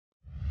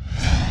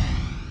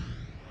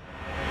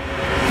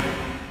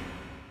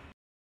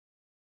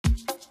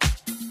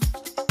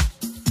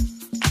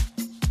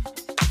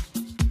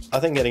I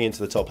think getting into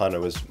the top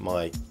 100 was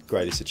my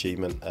greatest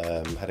achievement.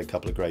 Had a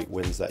couple of great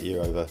wins that year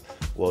over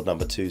world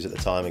number 2s at the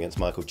time against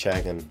Michael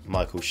Chang and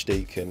Michael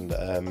Stich, and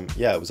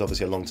yeah, it was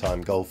obviously a long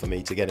time goal for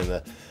me to get in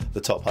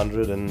the top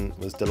 100, and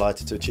was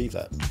delighted to achieve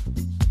that.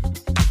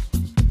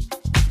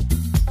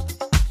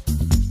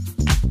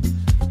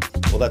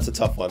 Well, that's a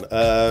tough one.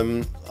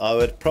 I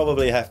would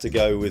probably have to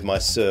go with my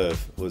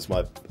serve was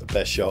my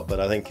best shot, but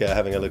I think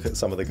having a look at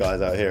some of the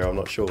guys out here, I'm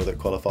not sure that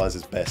qualifies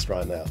as best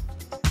right now.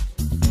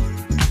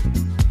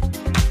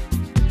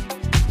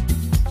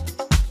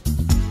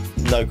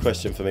 No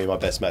question for me, my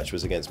best match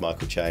was against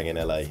Michael Chang in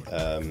LA.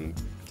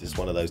 Just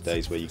one of those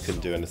days where you couldn't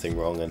do anything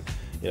wrong, and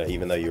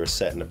even though you're a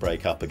set and a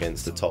break up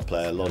against the top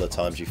player, a lot of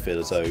times you feel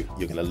as though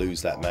you're going to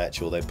lose that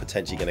match, or they're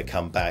potentially going to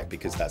come back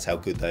because that's how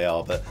good they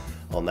are. But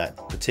on that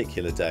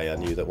particular day, I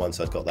knew that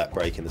once I'd got that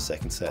break in the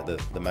second set,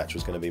 the match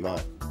was going to be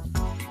mine.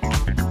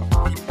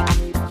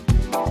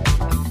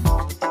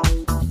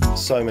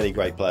 So many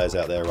great players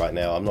out there right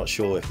now. I'm not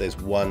sure if there's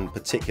one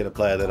particular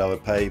player that I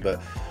would pay, but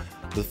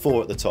the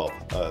four at the top,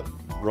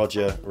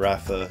 Roger,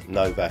 Rafa,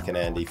 Novak and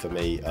Andy, for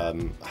me,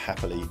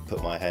 happily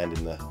put my hand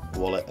in the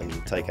wallet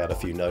and take out a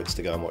few notes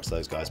to go and watch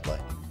those guys play.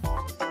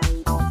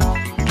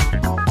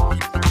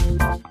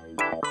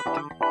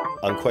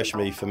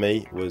 Unquestionably for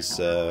me was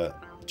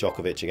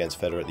Djokovic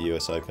against Federer at the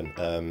US Open.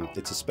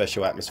 It's a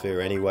special atmosphere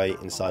anyway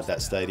inside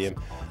that stadium.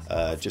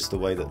 Just the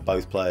way that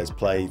both players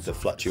played, the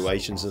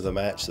fluctuations of the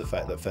match, the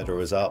fact that Federer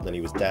was up, then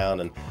he was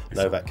down, and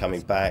Novak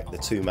coming back, the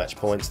 2 match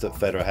points that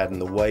Federer had,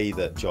 and the way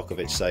that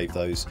Djokovic saved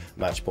those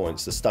match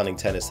points, the stunning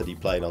tennis that he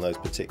played on those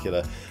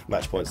particular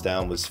match points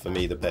down, was for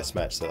me the best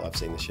match that I've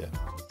seen this year.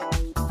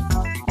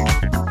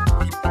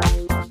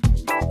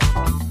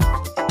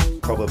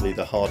 Probably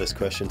the hardest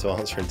question to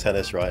answer in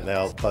tennis right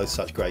now, both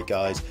such great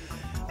guys.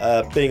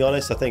 Being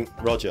honest, I think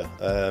Roger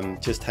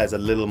just has a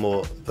little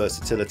more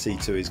versatility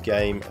to his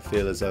game. I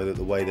feel as though that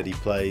the way that he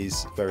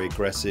plays, very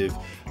aggressive,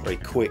 very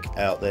quick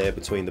out there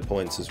between the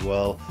points as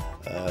well.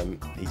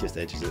 He just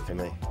edges it for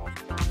me.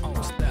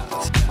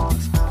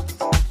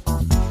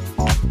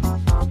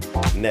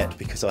 Net,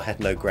 because I had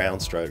no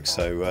ground stroke,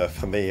 so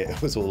for me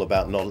it was all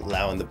about not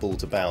allowing the ball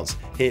to bounce.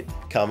 Hit,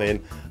 come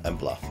in and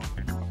bluff.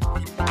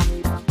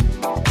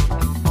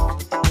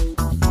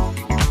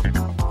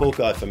 Ball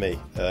guy for me.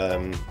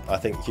 I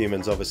think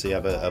humans obviously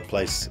have a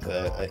place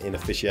in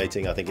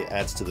officiating. I think it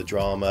adds to the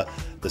drama,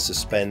 the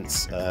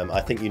suspense. I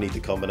think you need the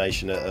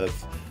combination of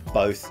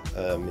both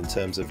in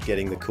terms of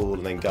getting the call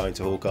and then going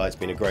to Hawkeye. It's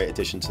been a great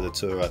addition to the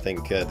tour. I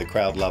think the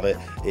crowd love it.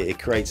 It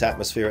creates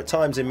atmosphere at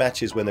times in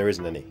matches when there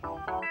isn't any.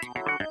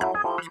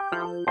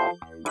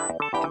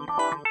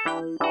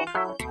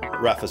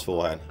 Rafa's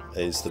forehand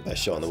is the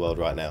best shot in the world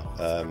right now.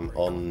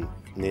 On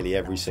nearly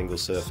every single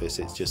surface,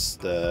 it's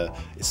just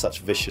it's such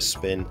vicious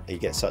spin. He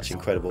gets such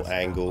incredible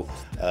angle.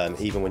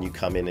 Even when you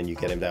come in and you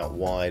get him down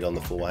wide on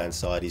the forehand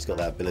side, he's got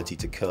that ability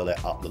to curl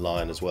it up the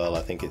line as well.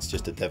 I think it's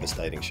just a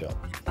devastating shot.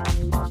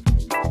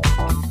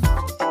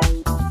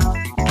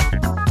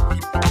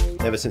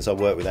 Ever since I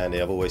worked with Andy,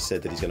 I've always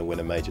said that he's going to win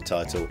a major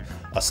title.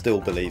 I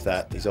still believe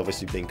that. He's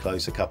obviously been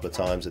close a couple of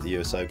times at the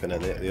US Open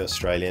and the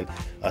Australian.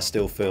 I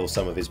still feel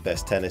some of his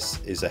best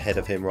tennis is ahead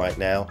of him right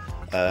now.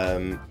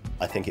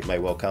 I think it may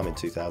well come in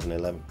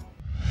 2011.